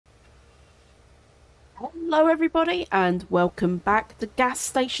Hello everybody and welcome back to Gas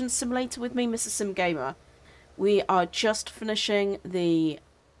Station Simulator with me, Mrs. Sim Gamer. We are just finishing the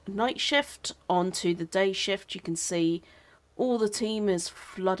night shift onto the day shift. You can see all the team is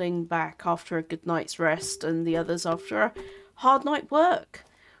flooding back after a good night's rest and the others after a hard night work.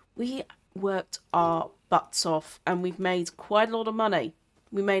 We worked our butts off and we've made quite a lot of money.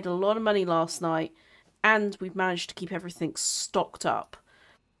 We made a lot of money last night and we've managed to keep everything stocked up.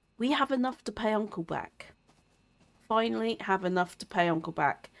 We have enough to pay Uncle back. Finally have enough to pay Uncle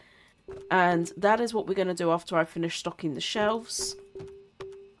back. And that is what we're going to do after I finish stocking the shelves.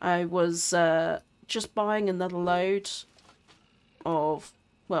 I was just buying another load of,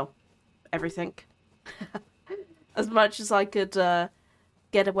 well, everything. As much as I could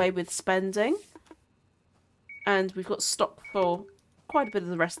get away with spending. And we've got stock for quite a bit of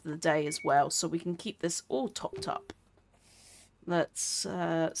the rest of the day as well, so we can keep this all topped up. Let's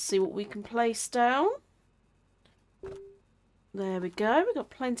see what we can place down. There we go. We've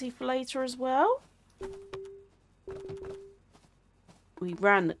got plenty for later as well. We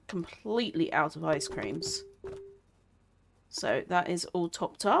ran completely out of ice creams. So that is all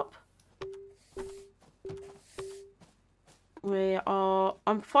topped up.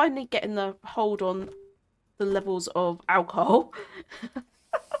 I'm finally getting the hold on the levels of alcohol.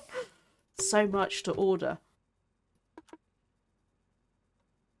 So much to order.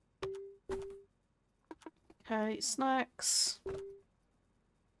 Okay, snacks.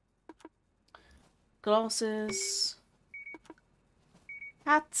 Glasses.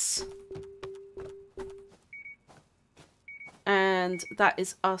 Hats. And that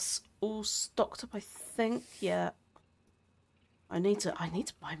is us all stocked up, I think. Yeah. I need to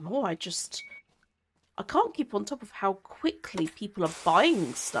buy more. I can't keep on top of how quickly people are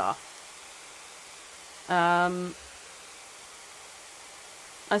buying stuff.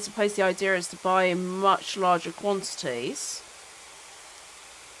 I suppose the idea is to buy in much larger quantities.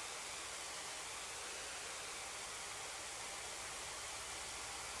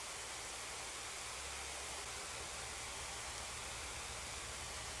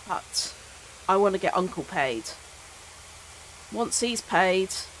 But I want to get Uncle paid. Once he's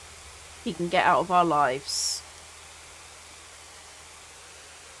paid, he can get out of our lives.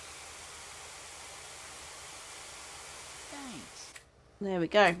 There we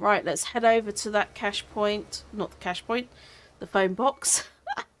go. Right, let's head over to that cash point. Not the cash point, the phone box.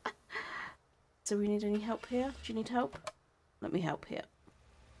 Do we need any help here? Do you need help? Let me help here.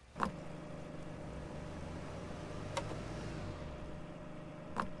 I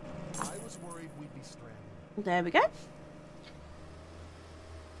was worried we'd be stranded. There we go.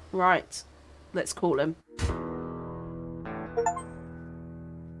 Right, let's call him.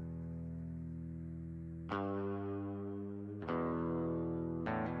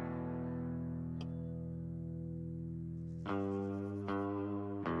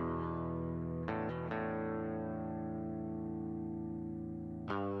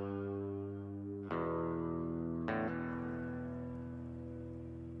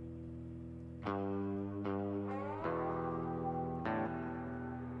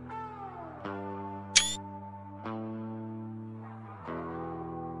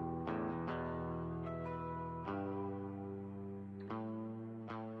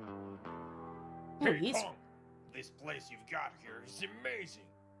 Hey, Tom, this place you've got here is amazing.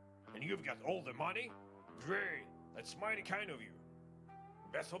 And you've got all the money? Great, that's mighty kind of you.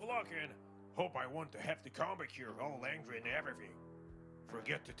 Best of luck and hope I won't have to come back here all angry and everything.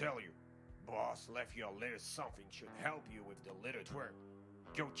 Forget to tell you, boss left you a little something should help you with the little twerk.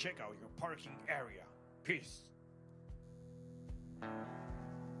 Go check out your parking area. Peace.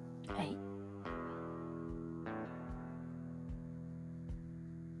 Hey.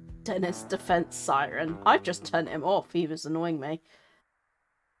 Dennis defense siren. I've just turned him off. He was annoying me.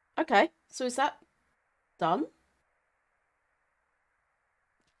 Okay, so is that done?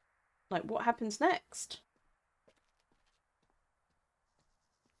 Like, what happens next?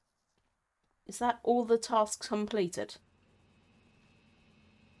 Is that all the tasks completed?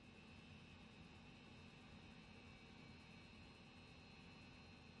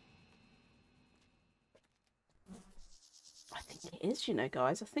 I think it is, you know,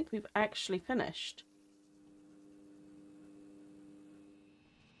 guys. I think we've actually finished.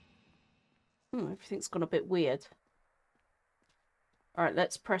 Everything's gone a bit weird. Alright,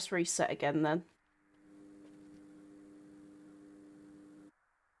 let's press reset again then.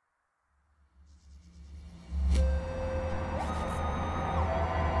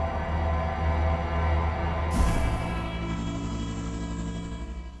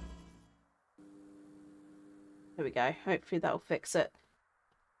 There we go. Hopefully that'll fix it.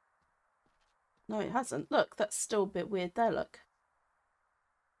 No, it hasn't. Look, that's still a bit weird there, look.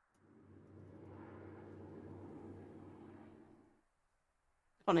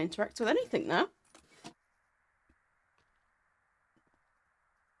 Can't interact with anything now.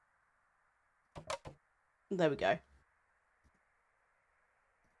 There we go.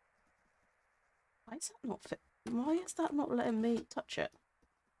 Why is that not fit? Why is that not letting me touch it?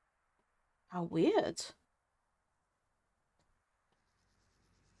 How weird.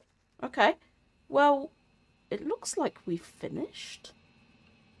 Okay. Well, it looks like we've finished.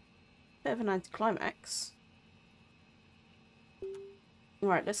 Bit of an anticlimax.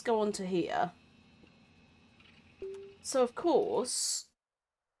 Right, let's go on to here. So, of course,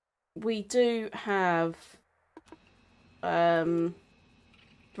 we do have the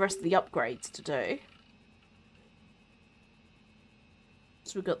rest of the upgrades to do.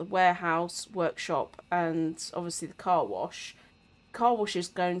 So we've got the warehouse, workshop, and obviously the car wash. Car wash is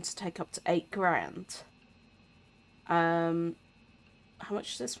going to take up to 8 grand. How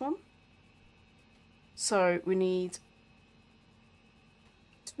much is this one? So we need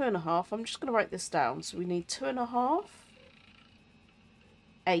 2.5. I'm just going to write this down. So we need 2.5,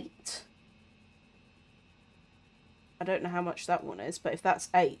 8. I don't know how much that one is, but if that's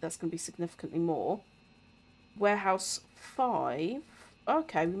 8, that's going to be significantly more. Warehouse 5.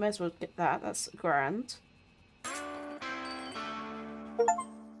 Okay, we may as well get that. That's £1 grand.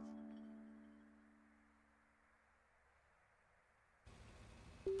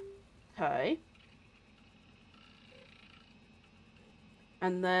 Okay.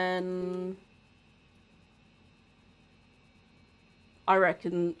 And then I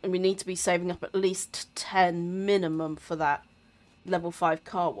reckon we need to be saving up at least 10 minimum for that level 5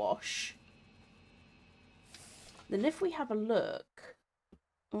 car wash. Then if we have a look...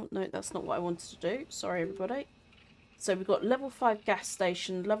 Oh, no, that's not what I wanted to do. Sorry, everybody. So we've got level 5 gas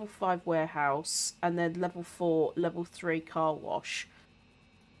station, level 5 warehouse, and then level 4, level 3 car wash.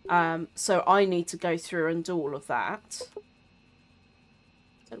 So I need to go through and do all of that.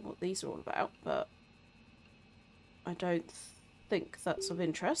 Don't know what these are all about, but I don't think that's of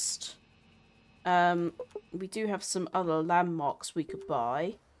interest. We do have some other landmarks we could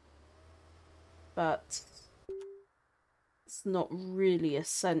buy, but it's not really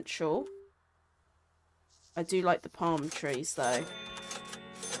essential. I do like the palm trees though.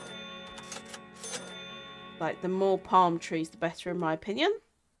 Like, the more palm trees the better in my opinion.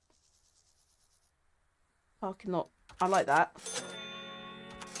 Parking lot, I like that.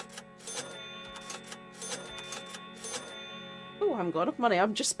 Oh, I haven't got enough money.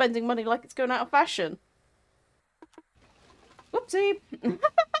 I'm just spending money like it's going out of fashion. Whoopsie.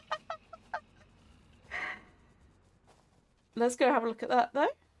 Let's go have a look at that though.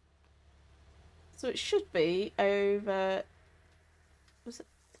 So it should be over... Was it?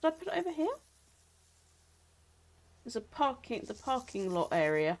 Did I put it over here? There's a the parking lot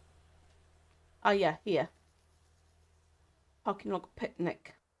area. Oh yeah, here. Parking lot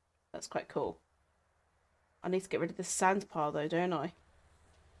picnic. That's quite cool. I need to get rid of this sand pile though, don't I?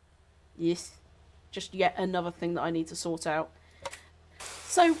 Yes. Just yet another thing that I need to sort out.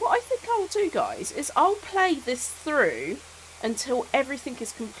 So what I think I'll do, guys, is I'll play this through until everything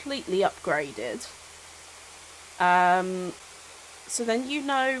is completely upgraded. So then you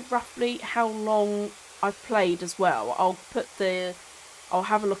know roughly how long I've played as well. I'll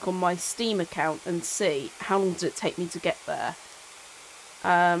have a look on my Steam account and see how long does it take me to get there.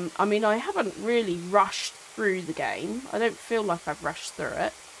 I mean, I haven't really rushed through the game. I don't feel like I've rushed through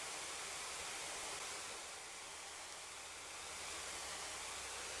it.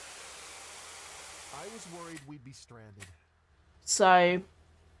 I was worried we'd be stranded. So,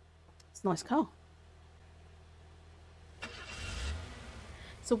 it's a nice car.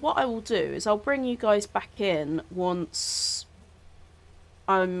 So what I will do is I'll bring you guys back in once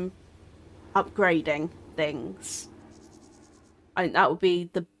I'm upgrading things. I think that would be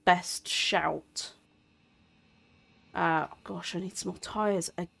the best shout. Gosh, I need some more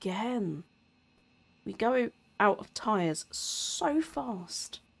tyres again. We go out of tyres so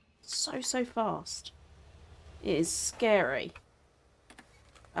fast. So fast. It is scary.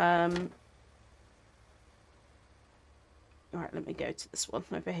 Alright, let me go to this one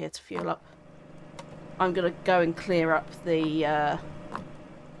over here to fuel up. I'm going to go and clear up the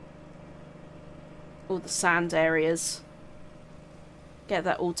all the sand areas. Get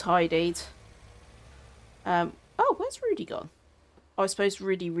that all tidied. Oh, where's Rudy gone? Oh, I suppose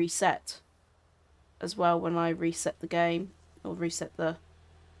Rudy reset as well when I reset the game. Or reset the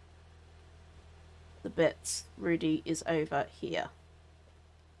bits. Rudy is over here.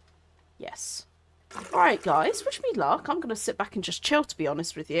 Yes. Alright guys, wish me luck. I'm going to sit back and just chill, to be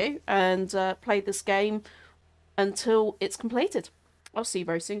honest with you, and play this game until it's completed. I'll see you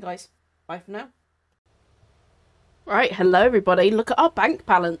very soon, guys. Bye for now. Right, hello everybody. Look at our bank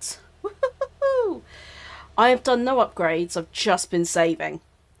balance. Woohoo! I have done no upgrades. I've just been saving.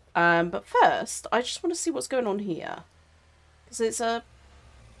 But first, I just want to see what's going on here. Because it's a...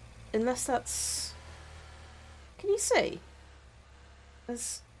 Unless that's... Can you see?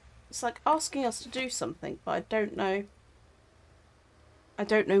 It's like asking us to do something, but I don't know. I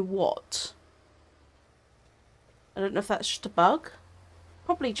don't know what. I don't know if that's just a bug.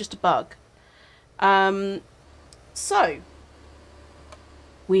 Probably just a bug. So,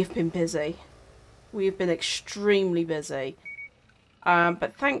 we've been busy. We've been extremely busy.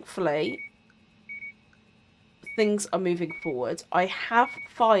 But thankfully, things are moving forward. I have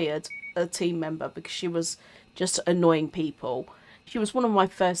fired a team member because she was just annoying people. She was one of my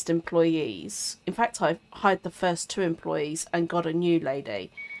first employees. In fact, I hired the first 2 employees and got a new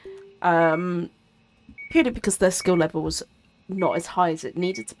lady. Purely because their skill level was not as high as it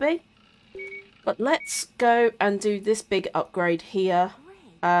needed to be. But let's go and do this big upgrade here.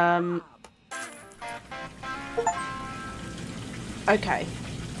 Okay.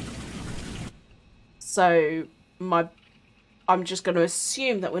 So, I'm just going to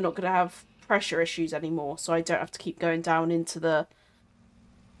assume that we're not going to have pressure issues anymore, so I don't have to keep going down into the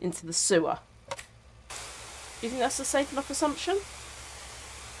sewer. Do you think that's a safe enough assumption?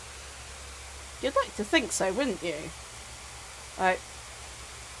 You'd like to think so, wouldn't you?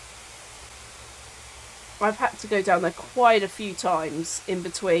 I've had to go down there quite a few times in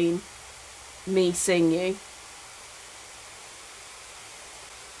between me seeing you.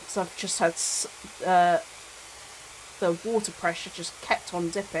 So I've just had the water pressure just kept on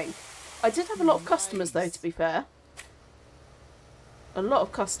dipping. I did have a lot of customers though, to be fair. A lot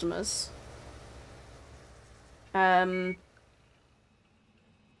of customers. It's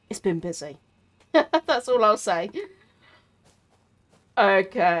been busy. That's all I'll say.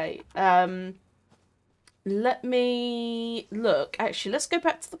 Okay. Let me look. Actually, let's go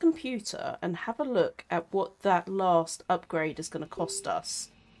back to the computer and have a look at what that last upgrade is going to cost us.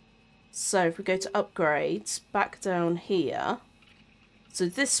 So if we go to upgrades, back down here. So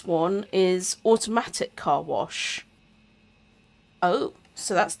this one is automatic car wash. Oh,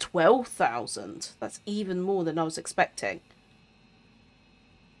 so that's 12,000. That's even more than I was expecting.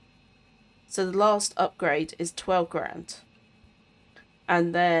 So the last upgrade is 12 grand.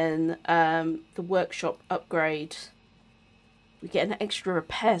 And then the workshop upgrade, we get an extra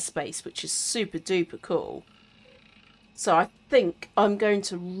repair space, which is super duper cool. So I think I'm going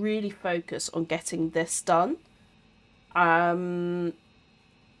to really focus on getting this done.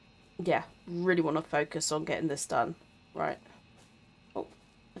 Yeah, really want to focus on getting this done. Right. Oh,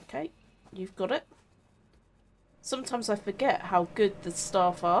 okay. You've got it. Sometimes I forget how good the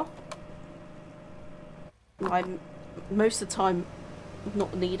staff are. I'm most of the time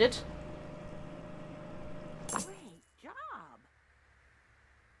not needed. Great job.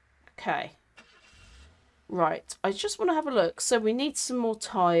 Okay. Right. I just want to have a look. So we need some more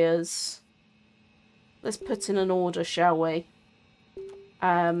tyres. Let's put in an order, shall we?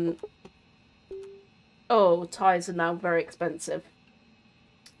 Oh, tyres are now very expensive.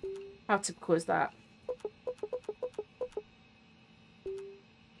 How typical is that?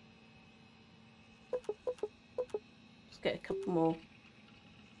 Just get a couple more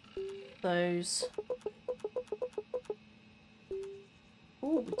of those.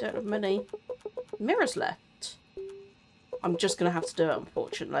 Oh, we don't have many mirrors left. I'm just going to have to do it,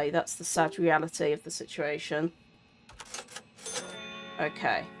 unfortunately. That's the sad reality of the situation.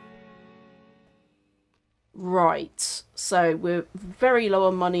 Okay. Right. So we're very low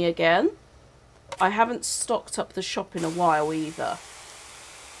on money again. I haven't stocked up the shop in a while either.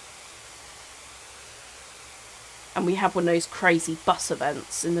 And we have one of those crazy bus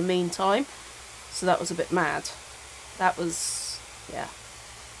events in the meantime. So that was a bit mad. That was... yeah.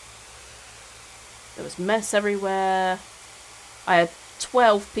 There was mess everywhere. I had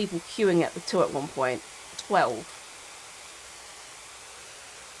 12 people queuing at the till at one point. 12.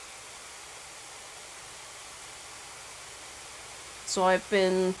 So I've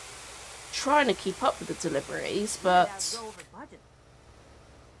been trying to keep up with the deliveries, but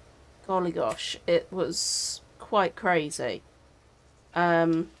golly gosh, it was quite crazy.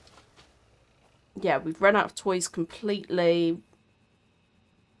 Yeah, we've run out of toys completely.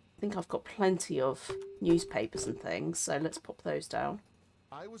 I think I've got plenty of newspapers and things, so let's pop those down.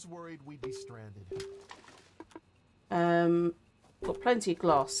 I was worried we'd be stranded. Got plenty of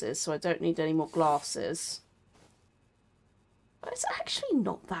glasses, so I don't need any more glasses. But it's actually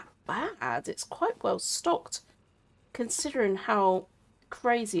not that bad. It's quite well stocked, considering how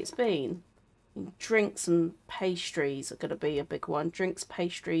crazy it's been. Drinks and pastries are going to be a big one. Drinks,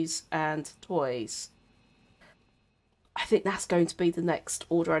 pastries, and toys. I think that's going to be the next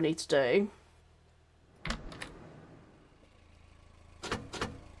order I need to do.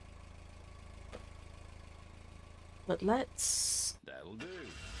 But That'll do.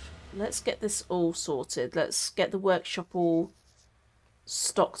 Let's get this all sorted. Let's get the workshop all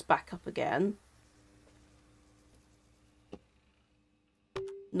stocked back up again.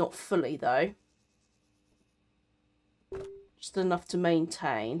 Not fully though. Just enough to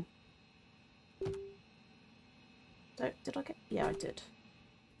maintain. Did I get... Yeah, I did.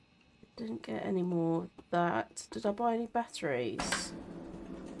 Didn't get any more of that. Did I buy any batteries?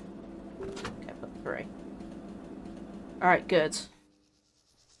 Okay, I put 3. Alright, good.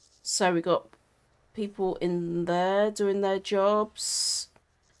 So we got people in there doing their jobs.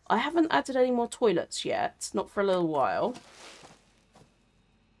 I haven't added any more toilets yet. Not for a little while.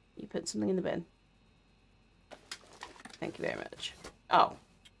 You put something in the bin. Thank you very much. Oh.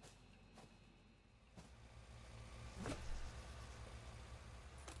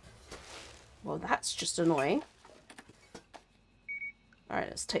 Well, that's just annoying. Alright,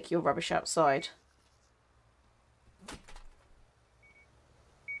 let's take your rubbish outside.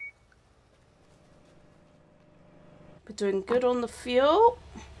 We're doing good on the fuel.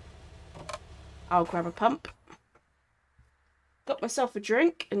 I'll grab a pump. Got myself a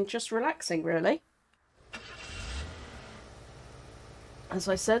drink and just relaxing, really. As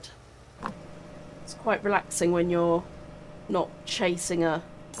I said, it's quite relaxing when you're not chasing a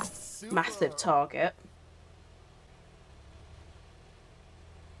massive target.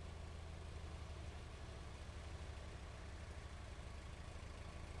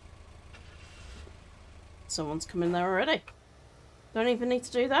 Someone's come in there already. Don't even need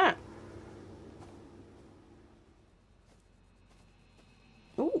to do that.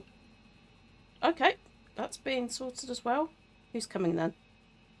 Ooh. Okay, that's being sorted as well. Who's coming then?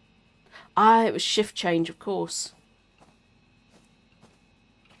 Ah, it was shift change, of course.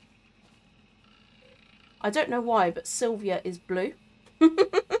 I don't know why, but Sylvia is blue.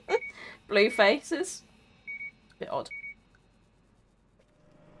 Blue faces. A bit odd.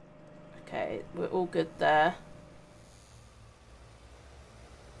 Okay, we're all good there.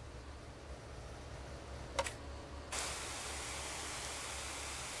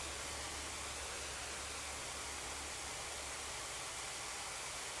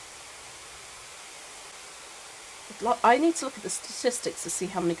 I need to look at the statistics to see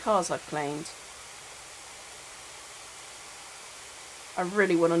how many cars I've claimed. I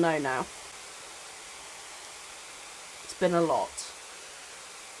really want to know now. It's been a lot.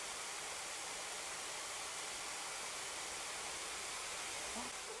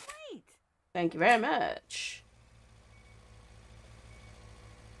 Great. Thank you very much.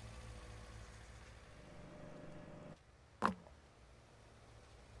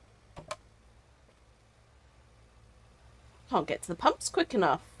 Can't get to the pumps quick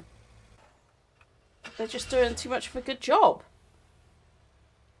enough. They're just doing too much of a good job.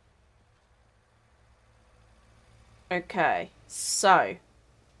 Okay, so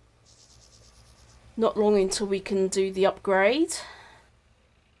not long until we can do the upgrade.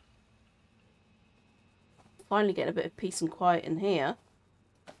 Finally getting a bit of peace and quiet in here.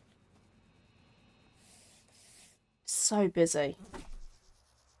 So busy.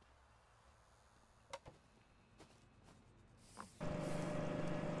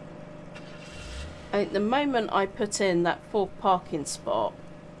 I think the moment I put in that 4th parking spot,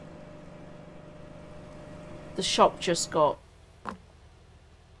 the shop just got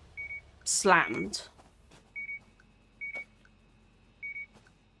slammed.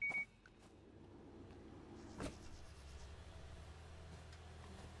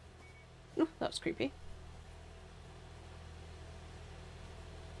 Oh, that was creepy.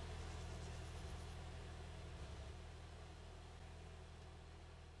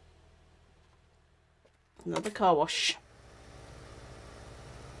 Another car wash.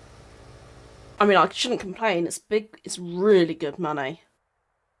 I mean, I shouldn't complain. It's big. It's really good money.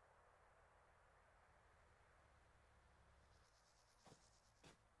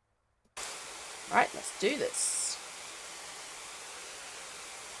 Right, let's do this.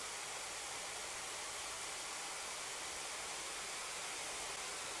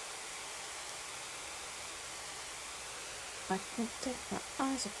 I can't take my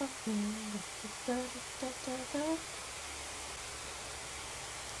eyes off of you.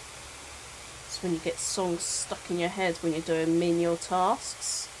 It's when you get songs stuck in your head when you're doing menial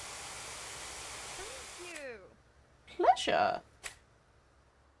tasks. Thank you. Pleasure.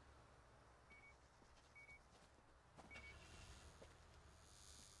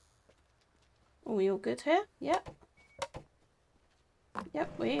 Are we all good here? Yep.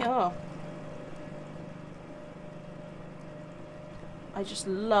 Yep, we are. I just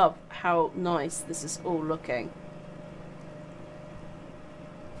love how nice this is all looking.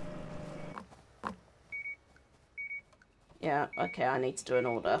 Yeah, okay, I need to do an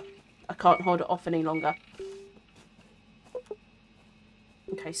order. I can't hold it off any longer.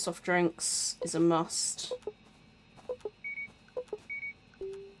 Okay, soft drinks is a must.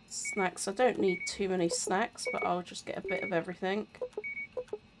 Snacks, I don't need too many snacks, but I'll just get a bit of everything.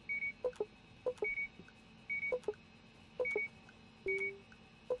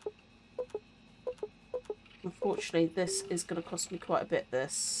 Unfortunately, this is going to cost me quite a bit,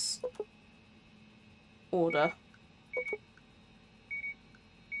 this order.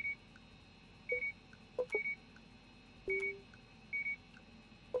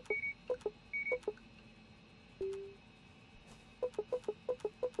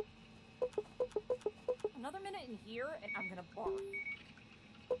 Another minute in here and I'm gonna barf.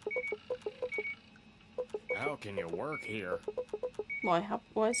 How can you work here?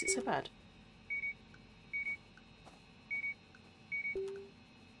 Why is it so bad?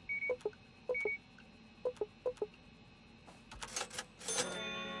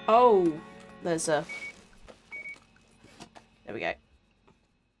 Oh, there's a... There we go.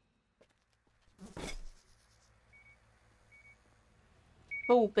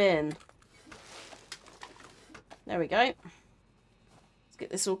 Full bin. There we go. Let's get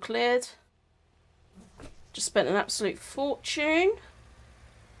this all cleared. Just spent an absolute fortune.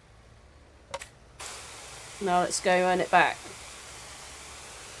 Now let's go earn it back.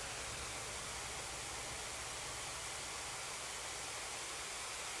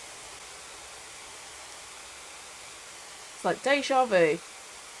 It's like deja vu. We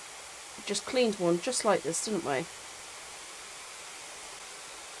just cleaned one just like this, didn't we?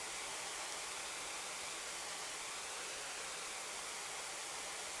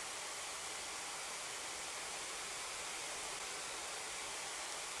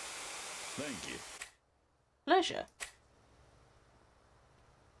 Thank you. Pleasure.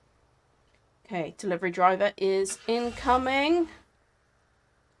 Okay, delivery driver is incoming.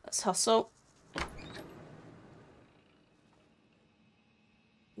 Let's hustle.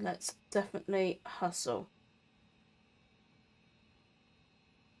 Let's definitely hustle.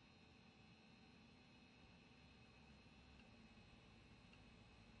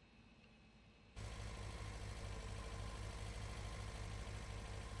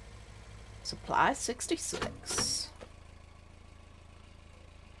 Supply 66.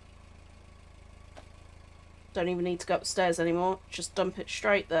 Don't even need to go upstairs anymore. Just dump it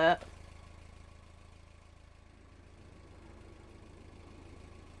straight there.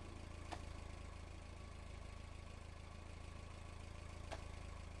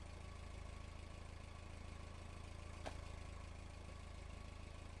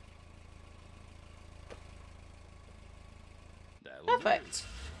 Perfect.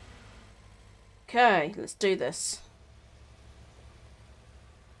 Okay, let's do this.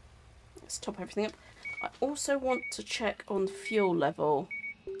 Let's top everything up. I also want to check on fuel level.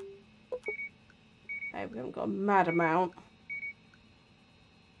 Okay, we haven't got a mad amount.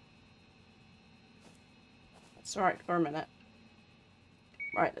 That's alright for a minute.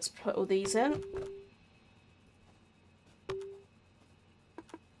 Right, let's put all these in.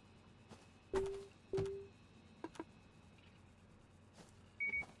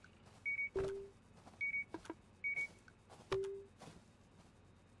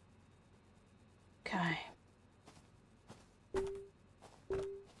 Okay.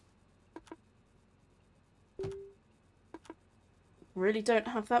 Really don't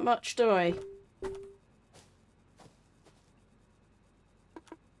have that much, do I?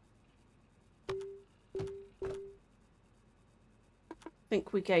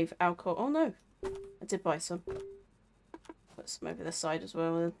 Think we gave alcohol. Oh no, I did buy some. Put some over this side as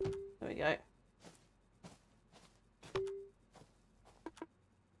well. Then there we go.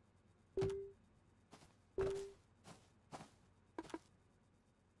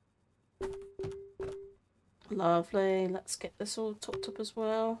 Lovely. Let's get this all topped up as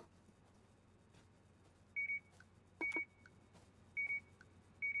well.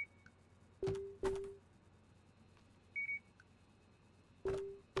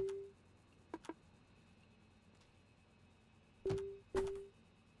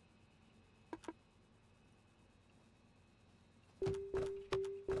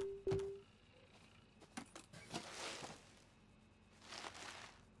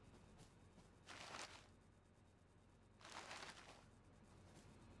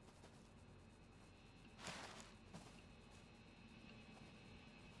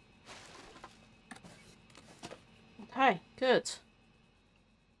 Okay, good.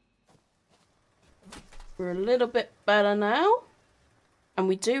 We're a little bit better now. And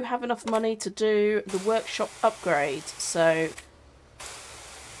we do have enough money to do the workshop upgrade. So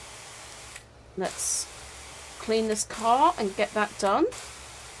let's clean this car and get that done.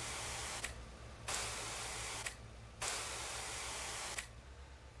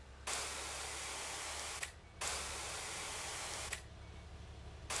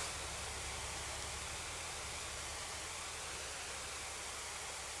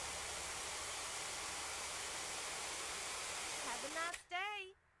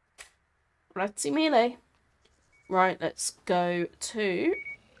 Grazie mille. Right, let's go to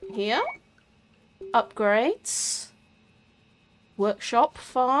here. Upgrades. Workshop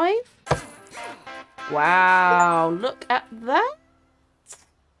 5. Wow, look at that.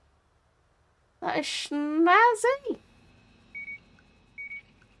 That is snazzy.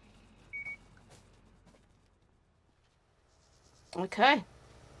 Okay.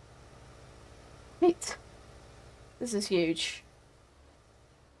 Neat. This is huge.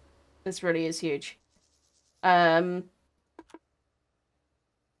 This really is huge. I'm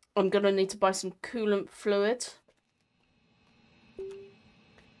gonna need to buy some coolant fluid.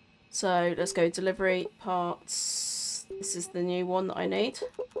 So let's go delivery parts. This is the new one that I need.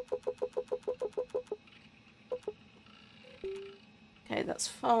 Okay, that's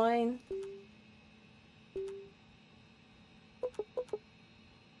fine.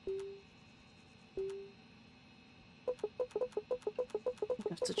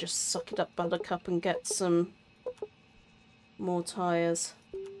 I have to just suck it up, Buttercup, and get some more tyres.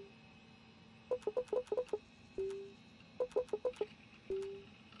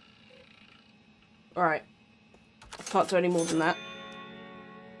 Alright. I can't do any more than that.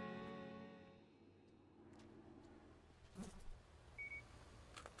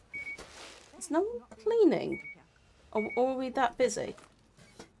 Is no one cleaning? Or are we that busy?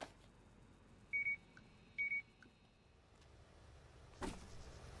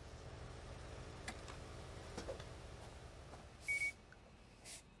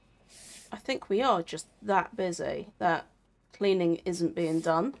 I think we are just that busy that cleaning isn't being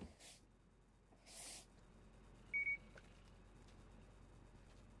done.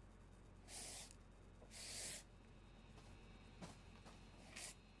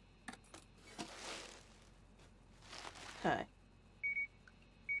 Okay.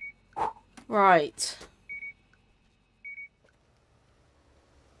 Right.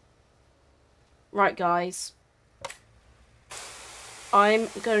 Right, guys. I'm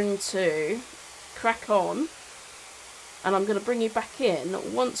going to crack on, and I'm going to bring you back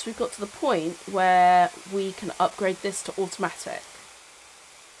in once we've got to the point where we can upgrade this to automatic.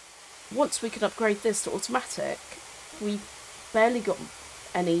 Once we can upgrade this to automatic, we've barely got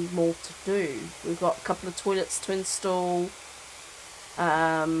any more to do. We've got a couple of toilets to install,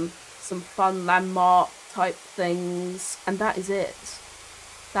 some fun landmark type things, and that is it.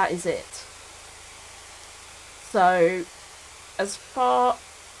 That is it. So, as far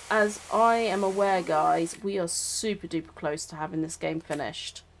as I am aware, guys, we are super duper close to having this game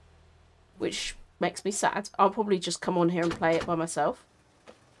finished, which makes me sad. I'll probably just come on here and play it by myself,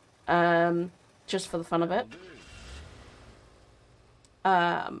 just for the fun of it.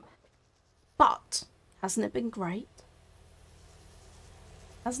 But hasn't it been great?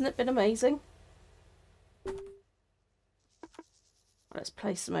 Hasn't it been amazing? Let's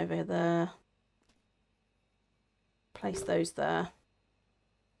place them over there. Place those there.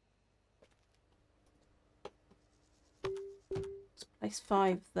 Let's place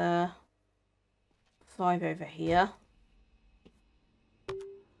 5 there. 5 over here.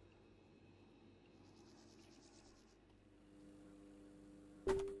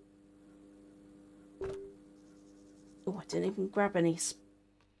 Oh, I didn't even grab any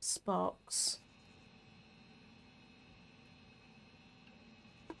sparks.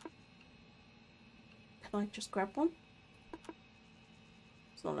 Can I just grab one?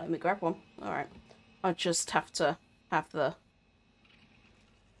 It's not letting me grab one. Alright. I just have to have the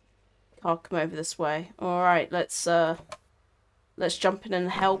car come over this way. Alright, let's jump in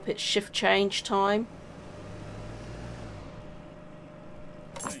and help. It's shift change time.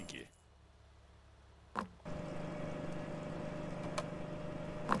 Thank you.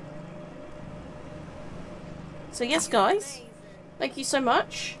 So yes, guys, thank you so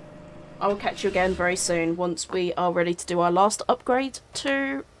much. I will catch you again very soon once we are ready to do our last upgrade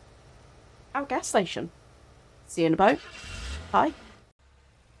to our gas station. See you in a boat. Bye.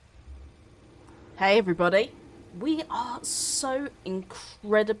 Hey everybody. We are so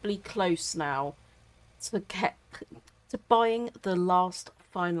incredibly close now to buying the last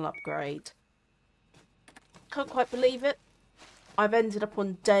final upgrade. can't quite believe it. I've ended up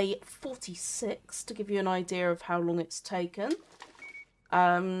on day 46 to give you an idea of how long it's taken.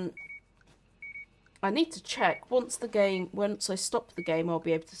 I need to check. Once I stop the game, I'll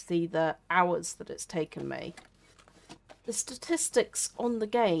be able to see the hours that it's taken me. The statistics on the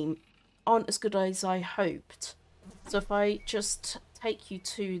game aren't as good as I hoped. So if I just take you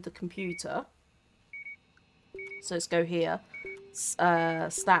to the computer. So let's go here.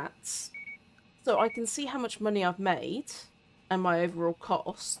 Stats. So I can see how much money I've made and my overall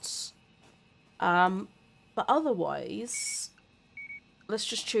costs. But otherwise, let's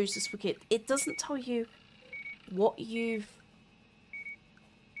just choose this wicket. It doesn't tell you what you've...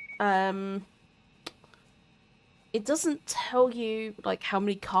 It doesn't tell you, like, how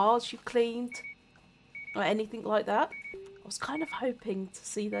many cars you've cleaned or anything like that. I was kind of hoping to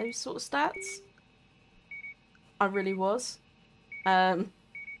see those sort of stats. I really was.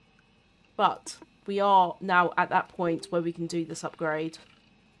 But we are now at that point where we can do this upgrade.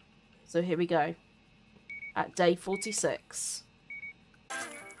 So here we go. At day 46.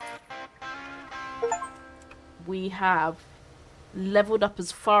 We have leveled up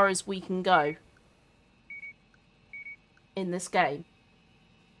as far as we can go in this game.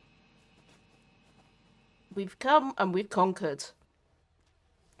 We've come and we've conquered.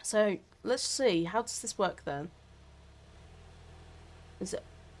 So let's see, how does this work then? Is it...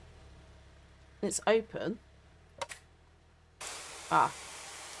 It's open. Ah.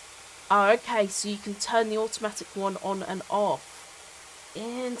 Oh, okay, so you can turn the automatic one on and off.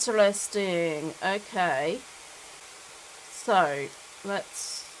 Interesting. Okay. So,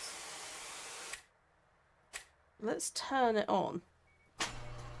 let's turn it on.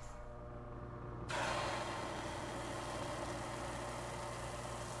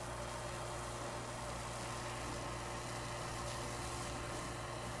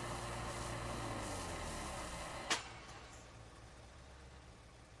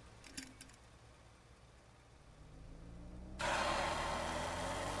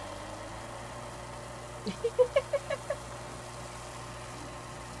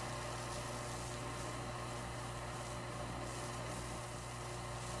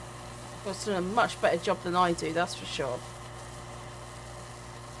 It's doing a much better job than I do, that's for sure.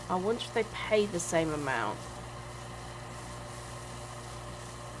 I wonder if they pay the same amount.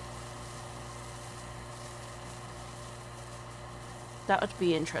 That would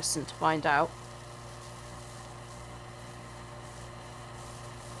be interesting to find out.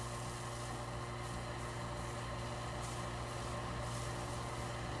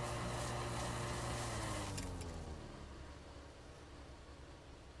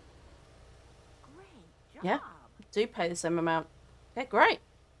 Yeah, do pay the same amount. Yeah, great.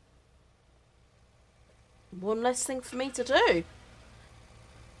 One less thing for me to do.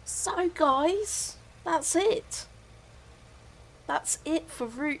 So, guys, that's it. That's it for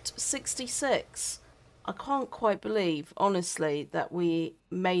Route 66. I can't quite believe, honestly, that we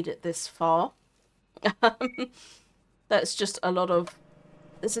made it this far. That's just a lot of...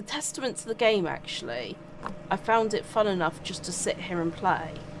 It's a testament to the game, actually. I found it fun enough just to sit here and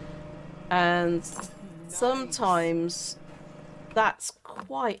play. And... sometimes that's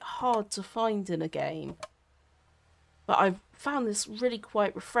quite hard to find in a game. But I've found this really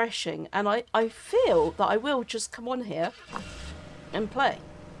quite refreshing, and I feel that I will just come on here and play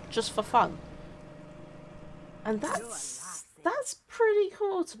just for fun. And that's pretty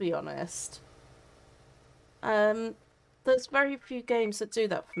cool, to be honest. There's very few games that do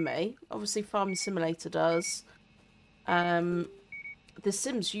that for me. Obviously Farming Simulator does. The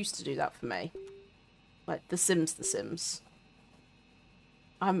Sims used to do that for me. Like, The Sims.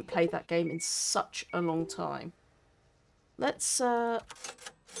 I haven't played that game in such a long time. Let's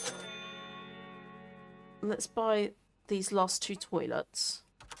buy these last 2 toilets.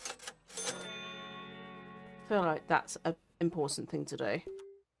 I feel like that's an important thing to do.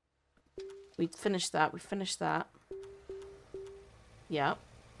 We finished that. Yeah.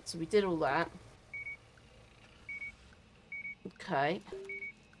 So we did all that. Okay.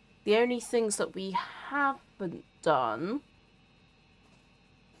 The only things that we haven't done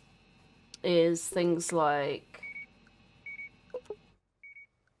is things like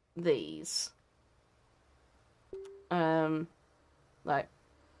these. Like,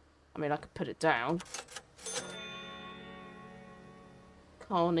 I mean, I could put it down.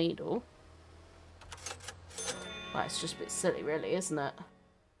 Car needle. Well, it's just a bit silly, really, isn't it?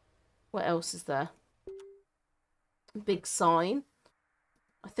 What else is there? Big sign.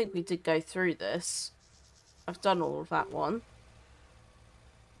 I think we did go through this. I've done all of that one.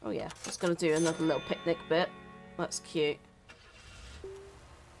 Oh yeah, I was going to do another little picnic bit. That's cute.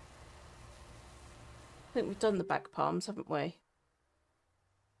 I think we've done the back palms, haven't we?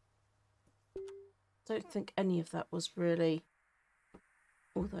 Don't think any of that was really...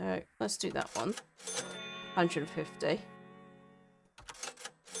 Although, let's do that one. 150.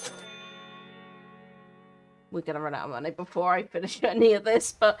 We're going to run out of money before I finish any of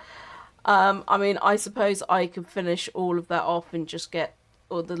this, but... I mean, I suppose I could finish all of that off and just get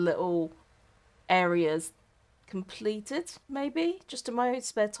all the little areas completed, maybe? Just in my own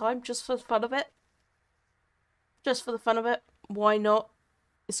spare time, just for the fun of it. Just for the fun of it. Why not?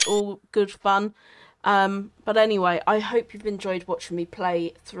 It's all good fun. But anyway, I hope you've enjoyed watching me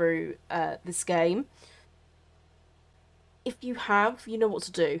play through this game. If you have, you know what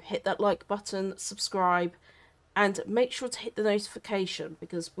to do. Hit that like button, subscribe, and make sure to hit the notification,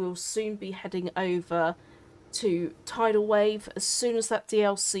 because we'll soon be heading over to Tidal Wave. As soon as that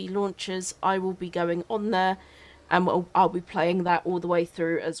DLC launches, I will be going on there, and I'll be playing that all the way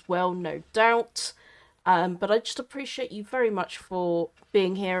through as well, no doubt. But I just appreciate you very much for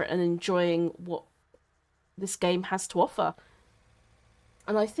being here and enjoying what this game has to offer.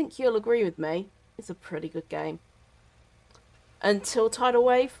 And I think you'll agree with me, it's a pretty good game. Until Tidal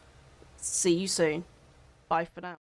Wave, see you soon. Bye for now.